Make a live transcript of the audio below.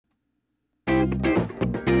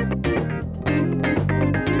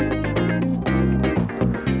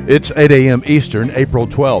It's 8 a.m. Eastern, April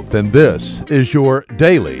 12th, and this is your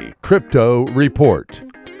daily crypto report.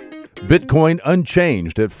 Bitcoin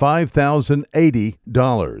unchanged at $5,080.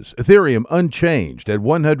 Ethereum unchanged at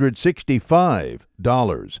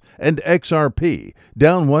 $165. And XRP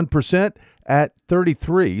down 1% at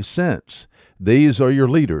 33 cents. These are your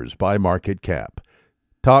leaders by market cap.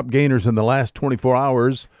 Top gainers in the last 24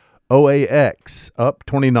 hours, OAX up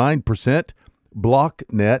 29%,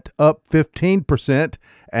 BlockNet up 15%,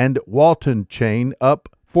 and Walton Chain up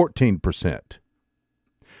 14%.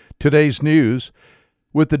 Today's news: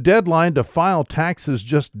 with the deadline to file taxes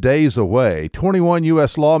just days away, 21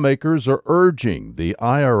 U.S. lawmakers are urging the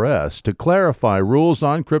IRS to clarify rules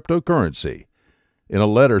on cryptocurrency. In a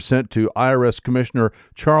letter sent to IRS Commissioner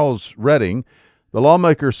Charles Redding, the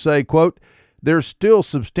lawmakers say, quote, "There's still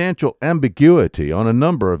substantial ambiguity on a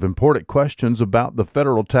number of important questions about the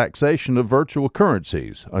federal taxation of virtual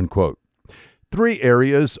currencies," unquote. 3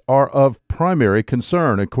 areas are of primary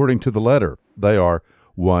concern, according to the letter. They are: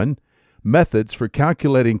 1, methods for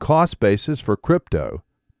calculating cost basis for crypto;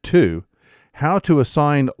 2, how to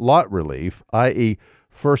assign lot relief, i.e.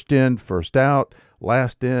 first in, first out,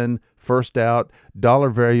 last in, first out, dollar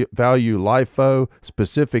value LIFO,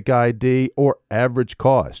 specific ID, or average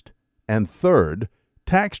cost; and 3rd,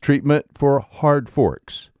 tax treatment for hard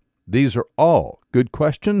forks. These are all good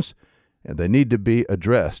questions, and they need to be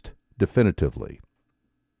addressed definitively.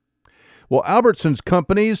 Well, Albertsons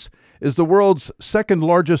Companies is the world's second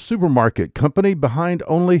largest supermarket company, behind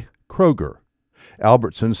only Kroger.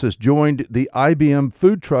 Albertsons has joined the IBM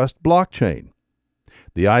Food Trust blockchain.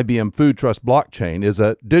 The IBM Food Trust blockchain is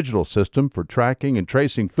a digital system for tracking and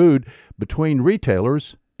tracing food between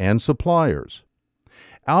retailers and suppliers.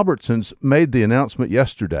 Albertsons made the announcement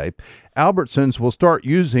yesterday. Albertsons will start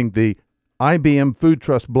using the IBM Food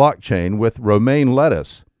Trust blockchain with romaine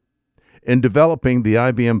lettuce. In developing the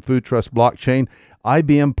IBM Food Trust blockchain,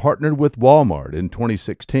 IBM partnered with Walmart in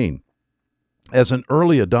 2016. As an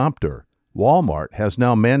early adopter, Walmart has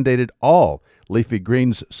now mandated all leafy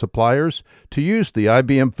greens suppliers to use the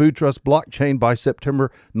IBM Food Trust blockchain by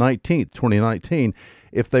September 19, 2019,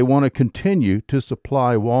 if they want to continue to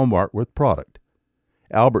supply Walmart with product.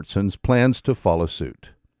 Albertsons plans to follow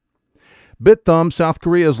suit. Bithumb, South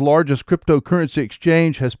Korea's largest cryptocurrency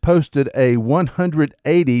exchange, has posted a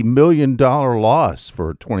 $180 million loss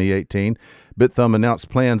for 2018. Bithumb announced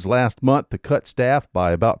plans last month to cut staff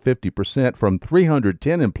by about 50%, from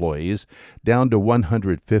 310 employees down to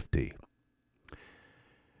 150.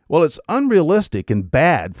 Well, it's unrealistic and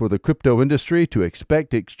bad for the crypto industry to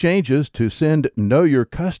expect exchanges to send Know Your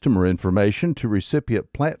Customer information to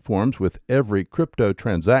recipient platforms with every crypto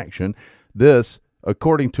transaction. This,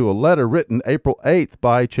 according to a letter written April 8th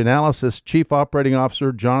by Chainalysis Chief Operating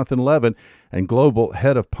Officer Jonathan Levin and Global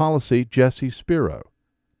Head of Policy Jesse Spiro.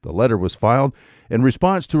 The letter was filed in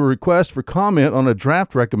response to a request for comment on a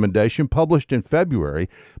draft recommendation published in February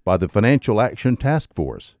by the Financial Action Task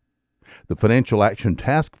Force. The Financial Action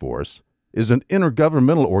Task Force is an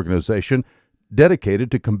intergovernmental organization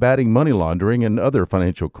dedicated to combating money laundering and other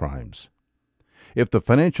financial crimes. If the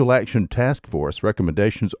Financial Action Task Force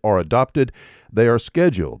recommendations are adopted, they are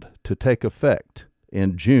scheduled to take effect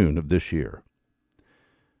in June of this year.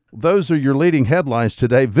 Those are your leading headlines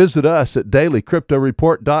today. Visit us at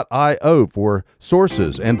dailycryptoreport.io for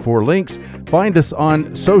sources and for links. Find us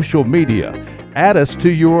on social media. Add us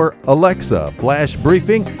to your Alexa flash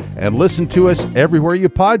briefing and listen to us everywhere you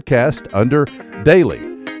podcast under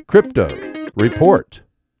Daily Crypto Report.